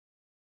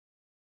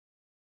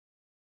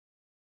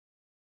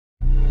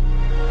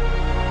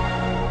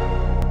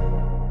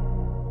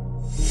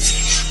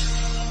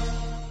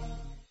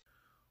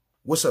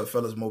What's up,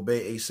 fellas?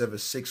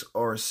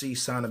 Mobay876RC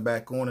signing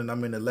back on, and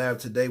I'm in the lab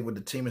today with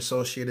the Team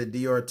Associated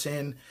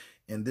DR10.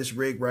 And this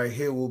rig right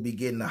here will be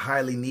getting a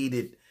highly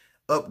needed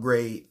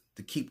upgrade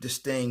to keep this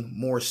thing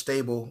more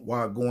stable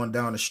while going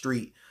down the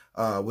street.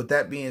 With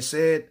that being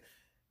said,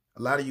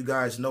 a lot of you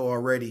guys know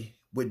already,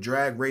 with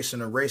drag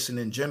racing and racing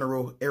in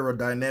general,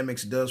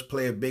 aerodynamics does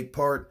play a big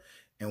part.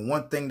 And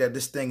one thing that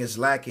this thing is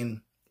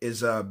lacking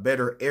is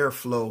better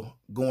airflow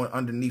going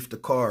underneath the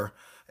car.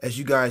 As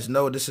you guys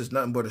know, this is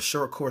nothing but a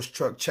short course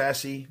truck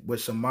chassis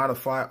with some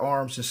modified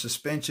arms and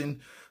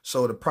suspension.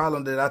 So the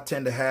problem that I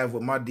tend to have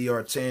with my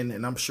DR10,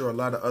 and I'm sure a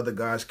lot of other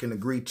guys can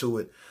agree to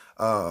it,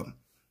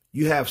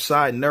 you have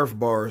side Nerf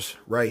bars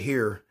right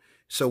here.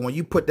 So when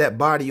you put that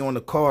body on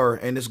the car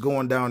and it's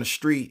going down the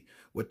street,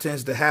 what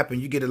tends to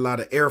happen, you get a lot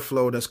of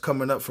airflow that's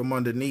coming up from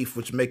underneath,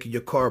 which making your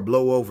car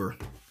blow over.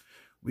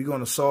 We're going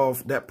to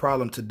solve that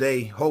problem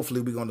today. Hopefully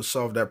we're going to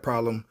solve that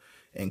problem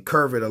and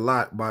curve it a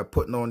lot by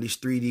putting on these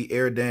 3D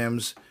air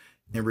dams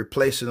and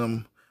replacing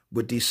them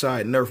with these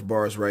side Nerf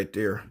bars right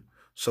there.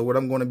 So what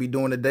I'm going to be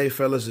doing today,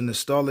 fellas, is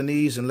installing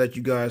these and let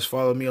you guys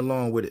follow me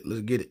along with it.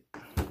 Let's get it.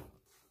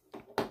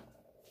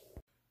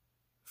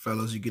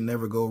 Fellas, you can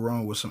never go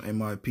wrong with some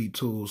MIP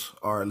tools.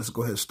 All right, let's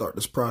go ahead and start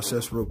this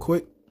process real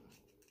quick.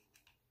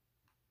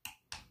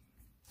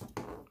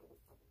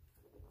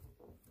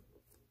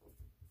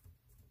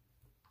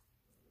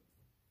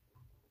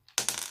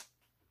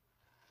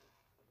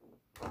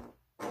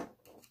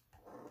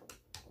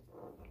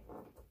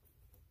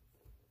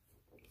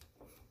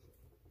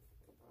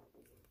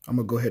 I'm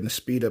going to go ahead and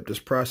speed up this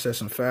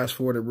process and fast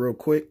forward it real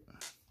quick.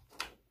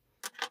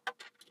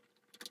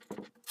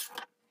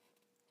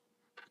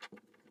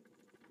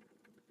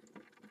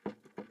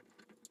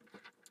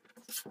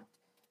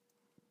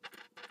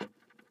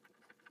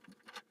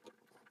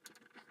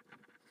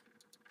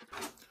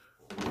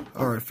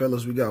 All right,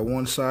 fellas, we got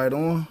one side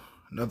on,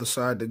 another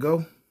side to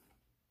go.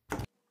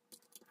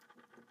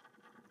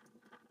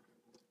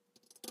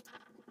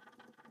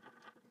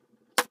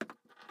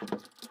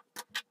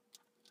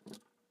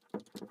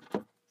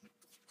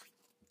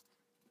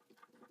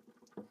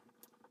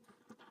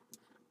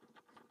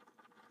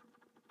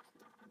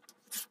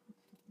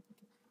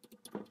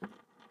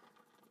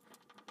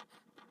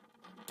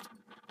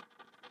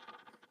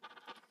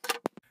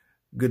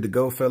 Good to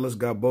go, fellas.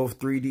 Got both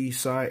 3D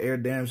side air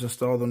dams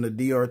installed on the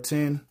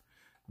DR10.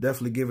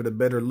 Definitely give it a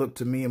better look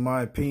to me, in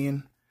my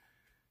opinion.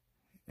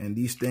 And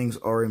these things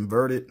are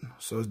inverted,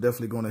 so it's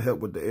definitely going to help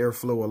with the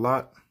airflow a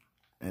lot.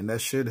 And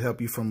that should help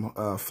you from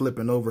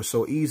flipping over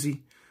so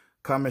easy.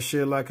 Comment,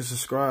 share, like, and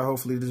subscribe.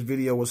 Hopefully this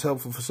video was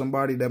helpful for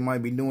somebody that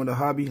might be doing the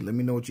hobby. Let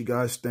me know what you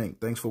guys think.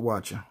 Thanks for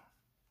watching.